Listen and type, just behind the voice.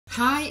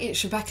Hi,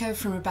 it's Rebecca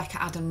from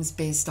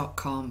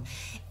RebeccaAdamsBiz.com.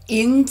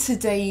 In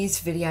today's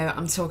video,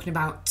 I'm talking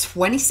about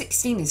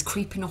 2016 is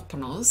creeping up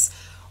on us.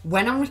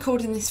 When I'm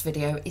recording this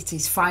video, it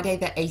is Friday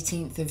the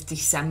 18th of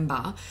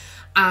December.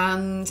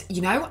 And,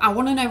 I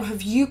want to know,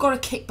 have you got a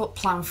kick-butt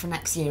plan for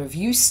next year? Have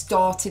you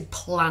started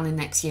planning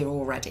next year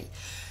already?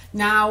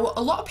 Now,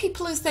 a lot of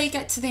people, as they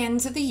get to the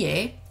end of the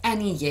year,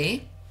 any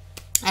year,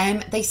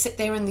 they sit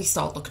there and they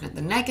start looking at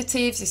the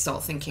negatives, they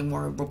start thinking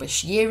what a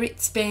rubbish year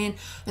it's been,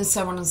 and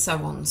so on and so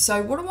on.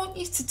 So what I want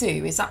you to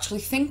do is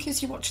actually think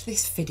as you watch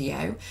this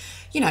video,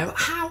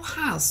 how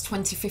has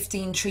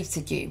 2015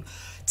 treated you?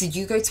 Did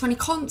you go to any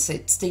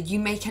concerts? Did you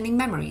make any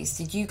memories?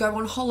 Did you go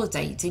on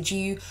holiday? Did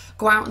you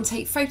go out and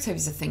take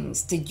photos of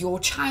things? Did your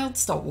child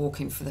start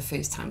walking for the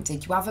first time?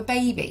 Did you have a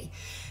baby?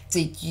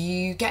 Did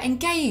you get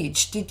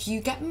engaged? Did you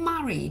get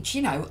married?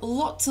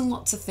 Lots and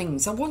lots of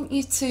things. I want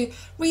you to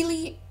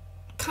really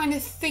kind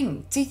of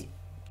think,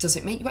 does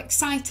it make you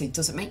excited?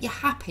 Does it make you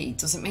happy?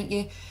 Does it make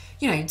you,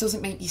 does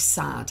it make you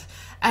sad?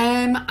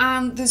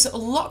 And there's a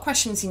lot of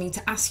questions you need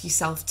to ask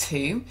yourself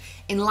too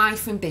in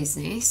life and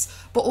business,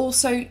 but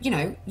also,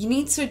 you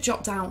need to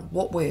jot down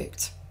what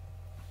worked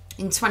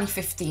in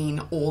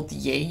 2015 or the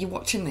year you're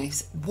watching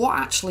this, what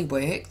actually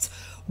worked,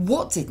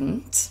 what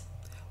didn't,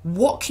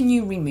 what can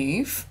you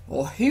remove,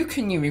 or who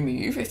can you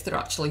remove if they're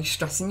actually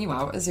stressing you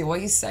out, as I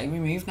always say,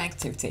 remove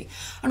negativity.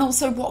 And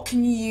also, what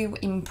can you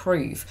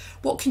improve?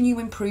 What can you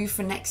improve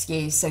for next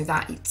year so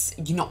that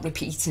you're not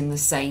repeating the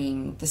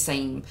same,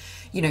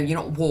 you're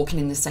not walking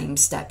in the same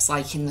steps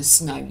like in the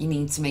snow. You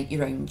need to make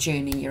your own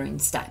journey, your own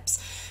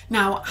steps.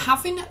 Now,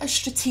 having a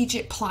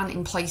strategic plan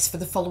in place for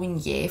the following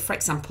year, for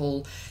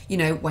example,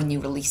 when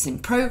you're releasing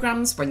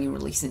programs, when you're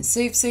releasing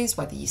services,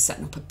 whether you're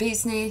setting up a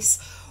business,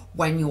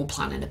 when you're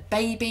planning a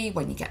baby,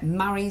 when you get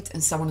married,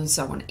 and so on and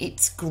so on.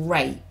 It's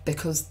great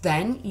because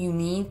then you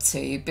need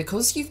to,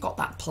 because you've got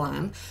that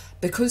plan,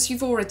 because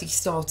you've already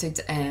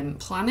started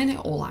planning it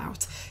all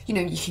out, you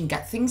can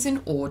get things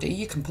in order,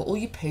 you can put all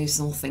your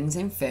personal things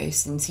in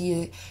first into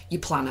your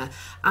planner,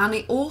 and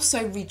it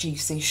also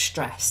reduces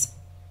stress.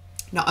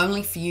 Not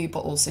only for you,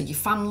 but also your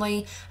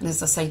family, and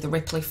as I say, the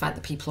ripple effect,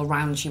 the people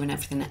around you and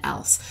everything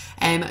else.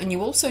 And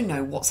you also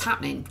know what's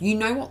happening. You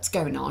know what's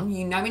going on.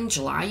 In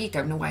July you're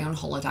going away on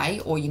holiday,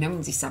 or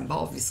in December,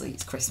 obviously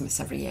it's Christmas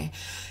every year.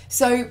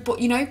 So, but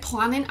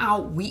planning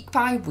out week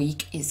by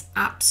week is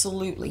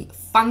absolutely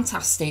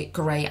fantastic,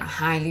 great. I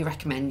highly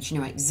recommend. You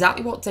know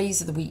exactly what days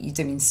of the week you're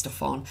doing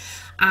stuff on.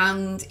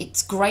 And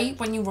it's great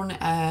when you run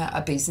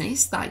a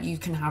business that you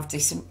can have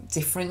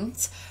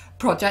different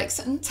projects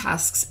and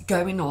tasks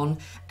going on,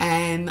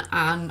 and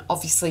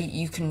obviously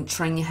you can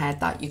train your head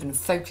that you're going to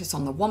focus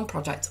on the one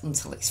project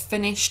until it's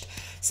finished.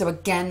 So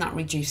again, that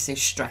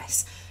reduces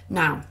stress.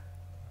 Now,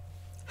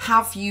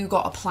 have you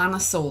got a planner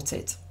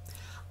sorted?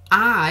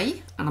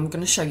 I'm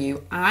going to show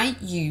you, I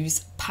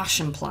use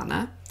Passion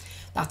Planner.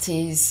 That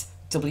is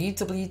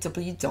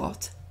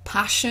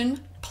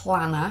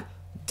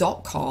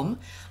www.passionplanner.com.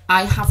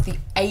 I have the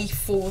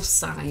A4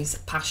 size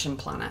Passion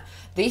Planner.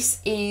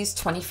 This is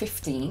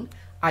 2015.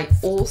 I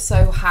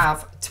also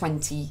have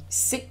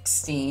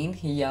 2016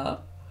 here,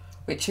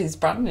 which is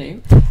brand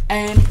new, but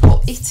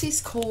it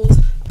is called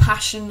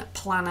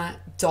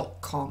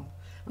passionplanner.com.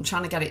 I'm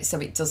trying to get it so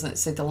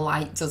the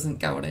light doesn't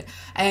go on it.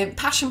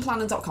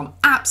 Passionplanner.com,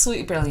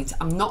 absolutely brilliant.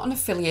 I'm not an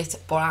affiliate,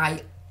 but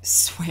I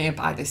swear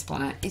by this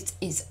planner. It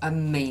is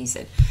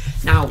amazing.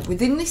 Now,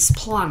 within this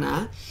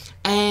planner,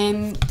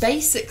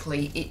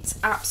 basically, it's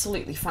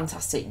absolutely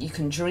fantastic. You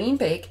can dream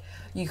big,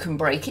 you can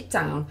break it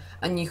down,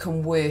 and you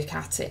can work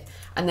at it.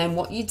 And then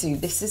what you do,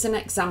 this is an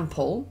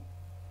example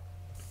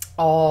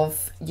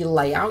of your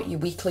layout, your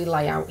weekly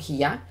layout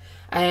here,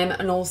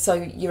 and also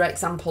your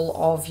example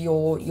of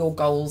your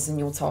goals and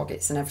your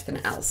targets and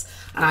everything else.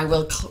 And I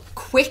will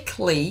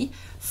quickly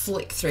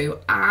flick through.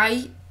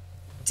 I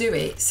do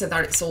it so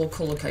that it's all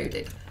color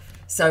coded.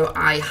 So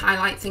I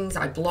highlight things,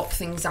 I block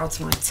things out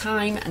of my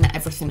time and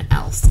everything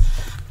else.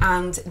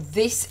 And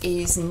this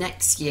is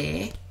next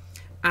year,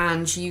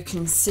 and you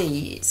can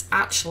see it's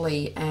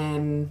actually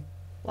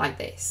like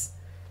this.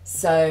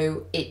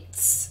 So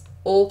it's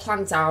all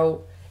planned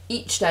out,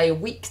 each day a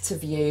week to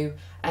view,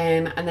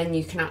 and then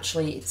you can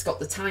actually, it's got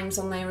the times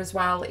on there as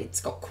well,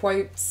 it's got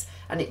quotes,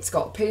 and it's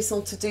got a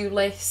personal to-do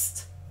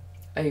list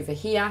over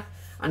here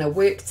and a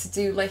work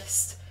to-do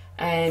list,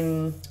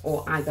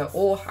 or either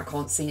or, I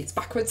can't see, it's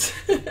backwards.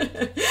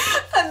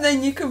 And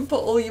then you can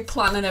put all your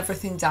plan and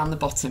everything down the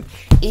bottom.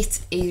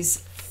 It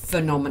is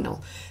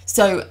phenomenal.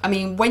 So,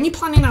 when you're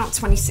planning out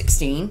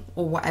 2016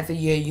 or whatever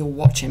year you're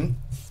watching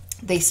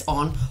this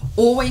on,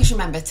 always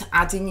remember to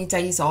add in your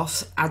days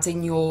off, add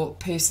in your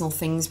personal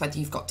things, whether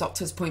you've got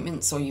doctor's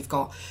appointments or you've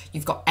got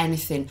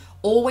anything.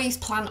 Always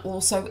plan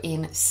also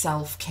in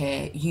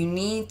self-care. You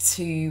need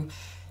to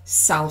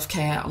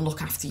self-care and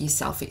look after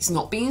yourself. It's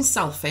not being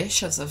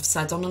selfish, as I've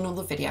said on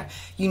another video.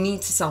 You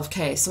need to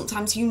self-care.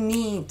 Sometimes you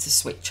need to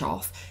switch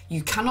off.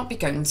 You cannot be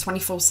going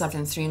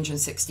 24/7,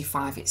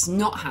 365. It's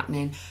not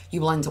happening.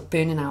 You will end up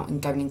burning out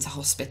and going into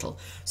hospital.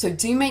 So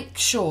do make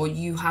sure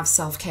you have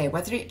self-care,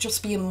 whether it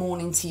just be a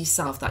morning to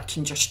yourself that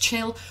can just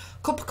chill,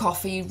 cup of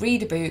coffee,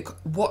 read a book,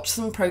 watch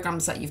some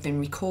programs that you've been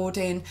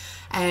recording,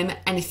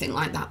 anything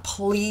like that.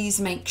 Please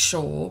make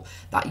sure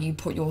that you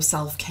put your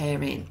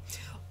self-care in.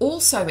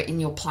 Also in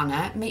your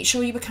planner, make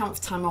sure you account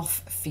for time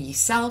off for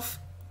yourself,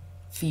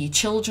 for your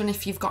children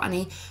if you've got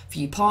any, for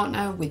your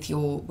partner, with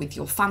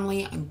your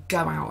family, and go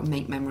out and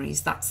make memories.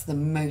 That's the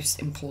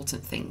most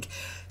important thing.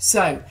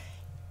 So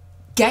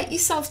get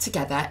yourself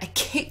together, a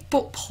kit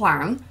book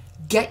plan,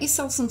 get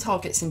yourself some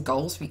targets and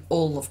goals. We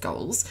all love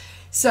goals.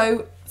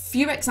 So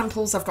few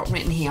examples I've got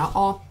written here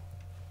are: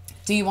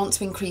 do you want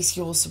to increase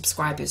your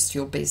subscribers to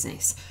your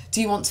business?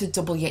 Do you want to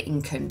double your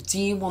income? Do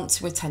you want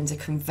to attend a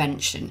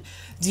convention?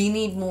 Do you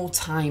need more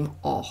time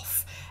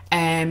off?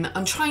 And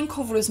try and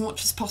cover as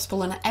much as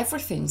possible and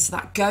everything, so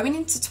that going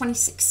into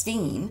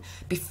 2016,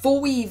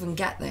 before we even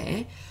get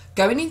there,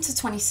 going into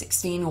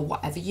 2016 or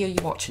whatever year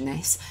you're watching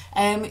this,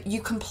 you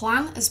can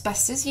plan as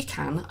best as you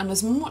can and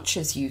as much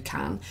as you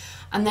can,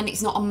 and then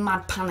it's not a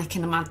mad panic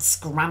and a mad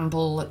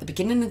scramble at the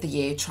beginning of the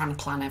year trying to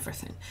plan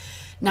everything.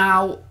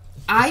 Now,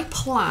 I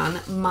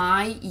plan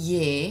my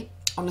year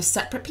on a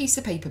separate piece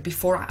of paper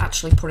before I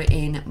actually put it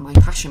in my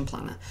passion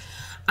planner.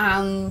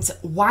 And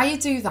why I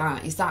do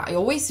that is that I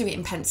always do it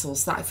in pencil,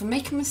 so that if I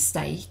make a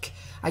mistake,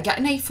 I get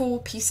an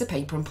A4 piece of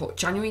paper and put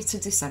January to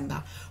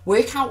December,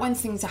 work out when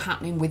things are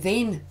happening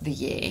within the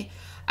year,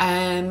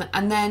 and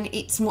then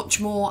it's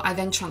much more, I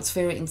then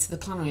transfer it into the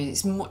planner.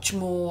 It's much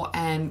more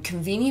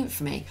convenient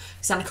for me,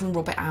 because then I can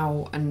rub it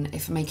out and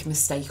if I make a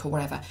mistake or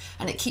whatever,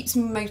 and it keeps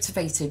me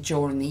motivated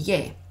during the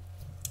year.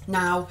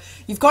 Now,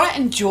 you've got to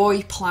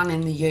enjoy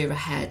planning the year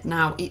ahead.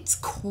 Now, it's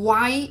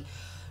quite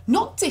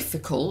not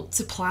difficult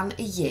to plan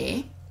a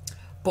year,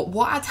 but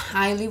what I'd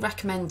highly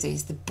recommend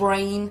is the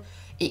brain,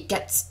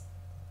 it's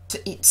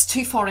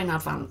too far in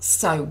advance.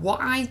 So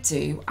what I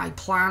do, I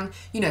plan,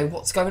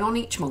 what's going on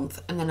each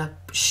month, and then I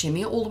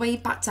shimmy it all the way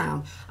back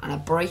down, and I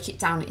break it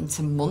down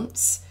into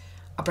months.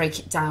 I break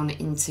it down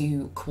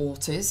into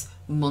quarters,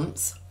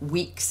 months,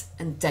 weeks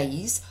and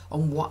days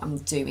on what I'm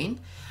doing.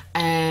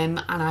 And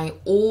I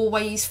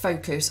always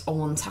focus on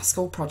one task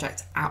or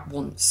project at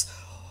once.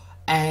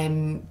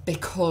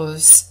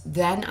 Because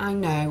then I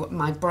know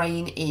my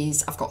brain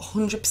I've got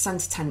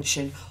 100%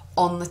 attention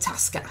on the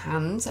task at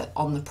hand,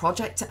 on the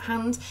project at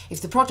hand.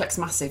 If the project's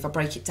massive, I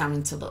break it down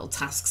into little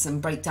tasks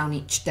and break down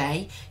each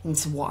day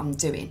into what I'm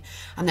doing.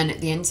 And then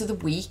at the end of the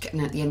week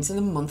and at the end of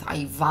the month, I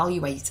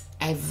evaluate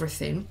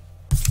everything.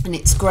 And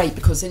it's great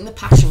because in the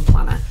passion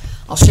planner,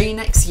 I'll show you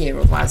next year,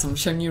 otherwise I'm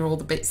showing you all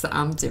the bits that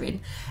I'm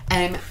doing.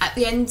 At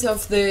the end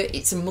of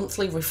it's a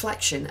monthly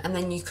reflection, and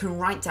then you can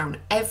write down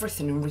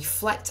everything and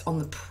reflect on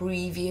the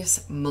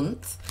previous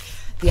month.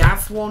 They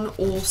have one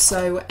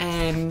also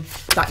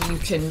that you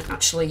can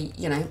actually,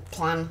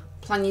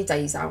 plan your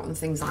days out and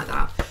things like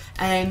that.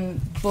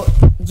 But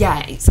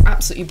yeah, it's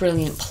absolutely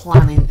brilliant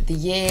planning the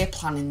year,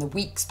 planning the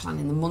weeks,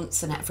 planning the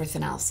months and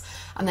everything else.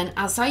 And then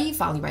as I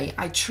evaluate,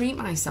 I treat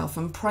myself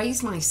and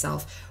praise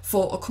myself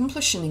for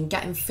accomplishing and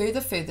getting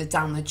further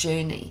down the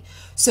journey.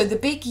 So the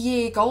big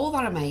year goal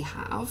that I may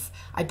have,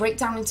 I break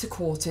down into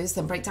quarters,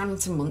 then break down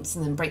into months,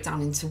 and then break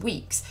down into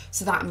weeks,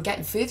 so that I'm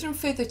getting further and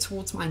further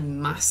towards my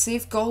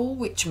massive goal,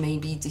 which may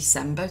be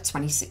December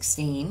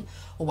 2016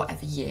 or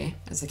whatever year,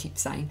 as I keep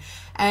saying.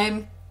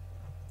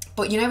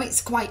 But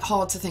it's quite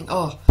hard to think,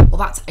 oh, well,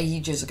 that's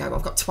ages ago.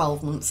 I've got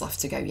 12 months left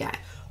to go yet.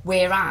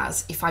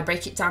 Whereas if I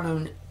break it down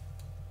and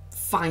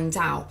find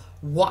out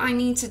what I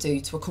need to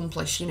do to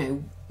accomplish,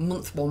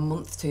 month 1,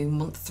 month 2,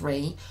 month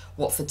 3,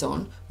 what for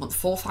done, month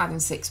 4, 5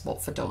 and 6,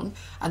 what for done.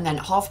 And then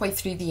halfway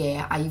through the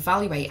year, I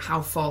evaluate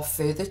how far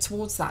further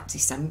towards that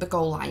December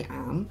goal I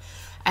am.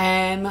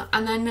 And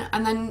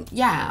then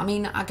yeah,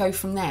 I go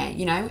from there,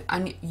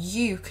 and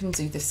you can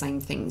do the same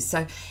thing.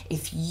 So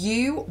if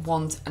you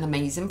want an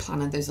amazing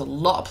planner, there's a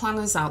lot of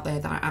planners out there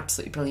that are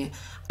absolutely brilliant.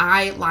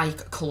 I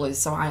like colours,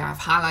 so I have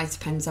highlighter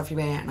pens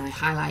everywhere and I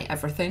highlight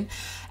everything.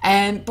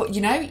 But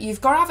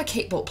you've got to have a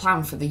kit book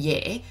plan for the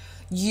year.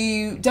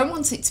 You don't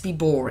want it to be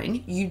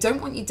boring. You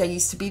don't want your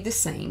days to be the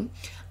same.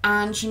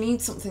 And you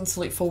need something to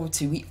look forward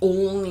to. We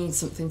all need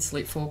something to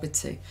look forward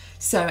to.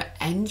 So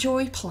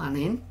enjoy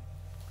planning.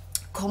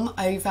 Come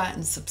over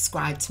and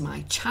subscribe to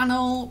my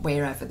channel,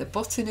 wherever the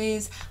button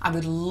is. I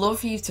would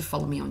love you to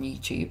follow me on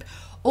YouTube.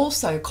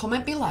 Also,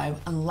 comment below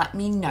and let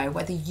me know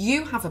whether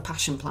you have a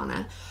passion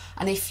planner,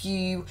 and if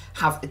you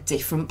have a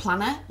different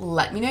planner,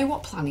 let me know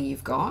what planner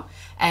you've got.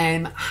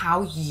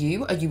 Are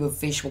you a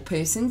visual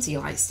person? Do you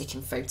like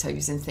sticking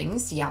photos and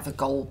things? Do you have a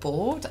goal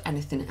board?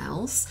 Anything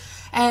else?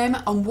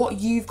 And what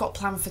you've got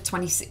planned for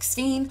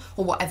 2016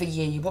 or whatever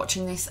year you're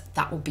watching this,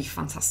 that would be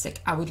fantastic.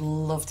 I would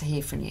love to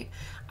hear from you.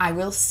 I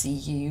will see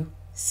you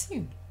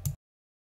soon.